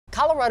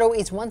Colorado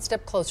is one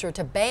step closer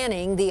to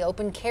banning the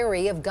open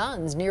carry of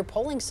guns near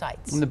polling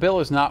sites. And the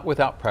bill is not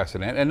without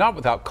precedent and not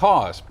without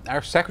cause.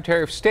 Our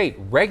Secretary of State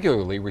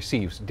regularly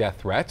receives death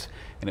threats,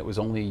 and it was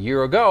only a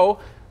year ago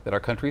that our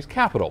country's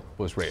capital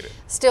was raided.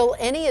 Still,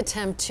 any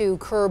attempt to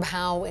curb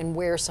how and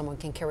where someone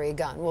can carry a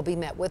gun will be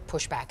met with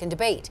pushback and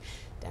debate.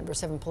 Denver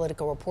 7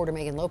 political reporter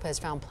Megan Lopez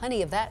found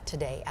plenty of that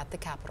today at the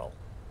Capitol.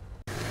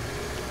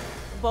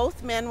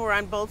 Both men were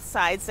on both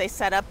sides. They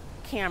set up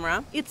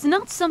camera. It's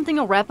not something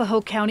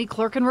Arapahoe County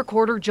Clerk and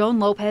Recorder Joan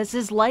Lopez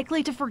is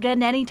likely to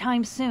forget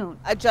anytime soon.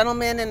 A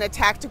gentleman in a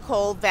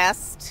tactical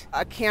vest,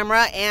 a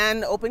camera,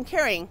 and open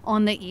carrying.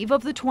 On the eve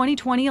of the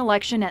 2020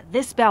 election at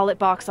this ballot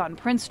box on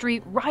Prince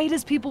Street, right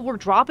as people were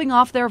dropping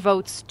off their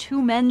votes,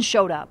 two men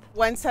showed up.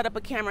 One set up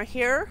a camera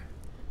here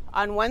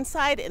on one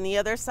side and the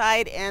other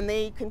side, and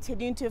they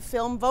continued to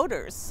film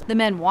voters. The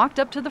men walked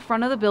up to the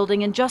front of the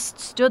building and just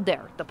stood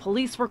there. The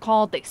police were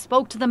called, they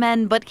spoke to the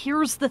men, but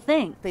here's the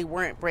thing. They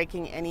weren't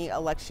breaking any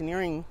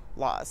electioneering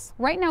laws.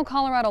 Right now,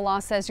 Colorado law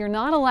says you're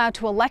not allowed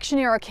to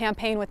electioneer a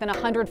campaign within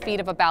 100 feet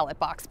of a ballot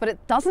box, but it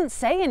doesn't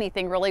say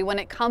anything really when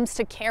it comes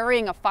to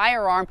carrying a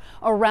firearm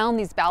around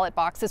these ballot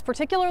boxes,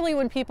 particularly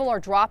when people are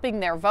dropping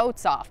their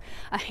votes off.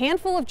 A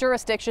handful of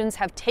jurisdictions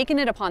have taken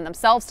it upon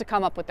themselves to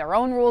come up with their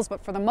own rules,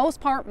 but for the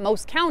most part,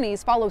 most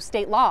counties follow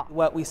state law.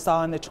 What we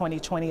saw in the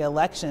 2020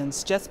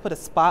 elections just put a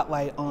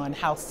spotlight on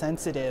how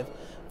sensitive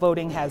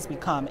voting has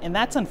become, and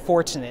that's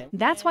unfortunate.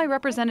 That's why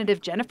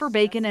Representative Jennifer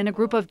Bacon and a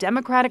group of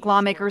Democratic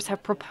lawmakers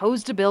have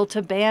proposed a bill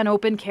to ban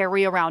open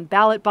carry around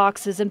ballot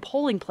boxes and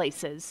polling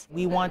places.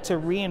 We want to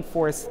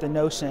reinforce the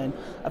notion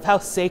of how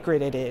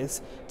sacred it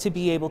is to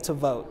be able to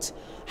vote,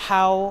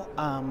 how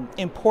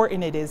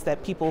important it is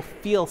that people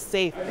feel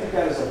safe. I think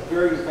that is a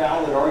very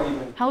valid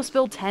argument. House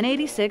Bill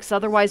 1086,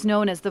 otherwise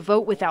known as the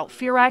Vote Without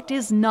Fear Act,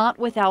 is not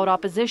without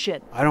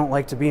opposition. I don't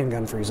like to be in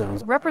gun-free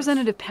zones.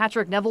 Representative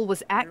Patrick Neville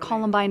was at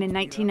Columbine in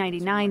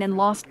 1999 and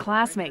lost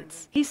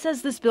classmates. He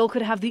says this bill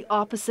could have the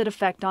opposite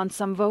effect on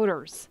some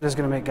voters. It's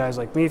going to make guys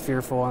like me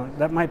fearful, and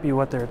that might be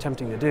what they're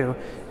attempting to do,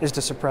 is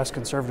to suppress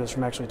conservatives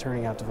from actually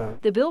turning out to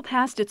vote. The bill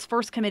passed its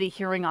first committee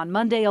hearing on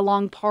Monday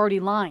along party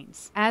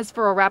lines. As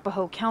for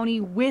Arapahoe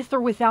County, with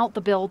or without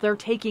the bill, they're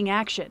taking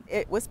action.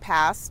 It was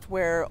passed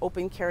where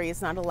open carry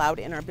is not allowed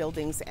in our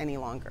buildings any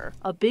longer.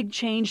 A big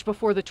change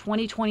before the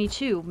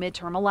 2022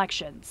 midterm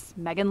elections.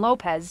 Megan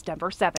Lopez, Denver 7.